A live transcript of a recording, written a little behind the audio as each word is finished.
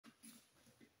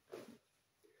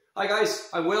Hi guys,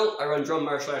 I'm Will. I run Drum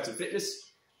Martial Arts and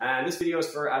Fitness, and this video is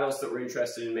for adults that were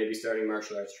interested in maybe starting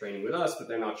martial arts training with us, but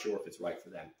they're not sure if it's right for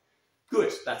them.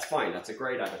 Good, that's fine. That's a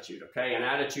great attitude, okay? And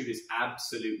attitude is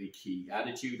absolutely key.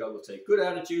 Attitude, I will take good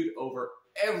attitude over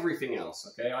everything else,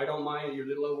 okay? I don't mind. You're a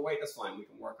little overweight, that's fine. We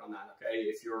can work on that, okay?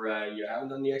 If you haven't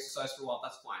done the exercise for a while,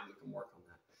 that's fine. We can work on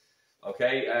that,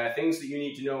 okay? Things that you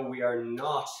need to know: we are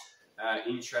not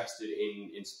interested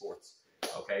in sports,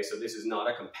 okay? So this is not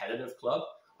a competitive club.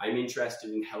 I'm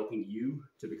interested in helping you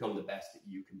to become the best that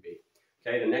you can be.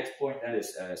 Okay, the next point then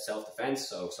is self-defense.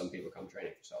 So some people come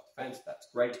training for self-defense. That's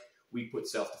great. We put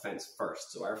self-defense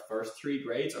first. So our first 3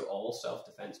 grades are all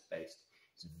self-defense based.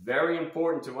 It's very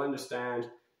important to understand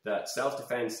that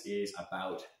self-defense is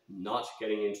about not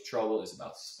getting into trouble. It's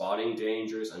about spotting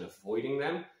dangers and avoiding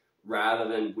them rather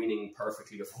than winning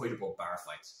perfectly avoidable bar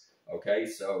fights. Okay,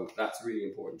 so that's really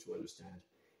important to understand.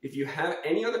 If you have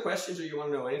any other questions or you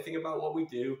want to know anything about what we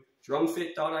do,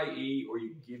 drumfit.ie, or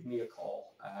you can give me a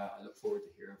call. I look forward to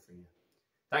hearing from you.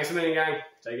 Thanks a million, gang.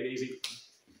 Take it easy.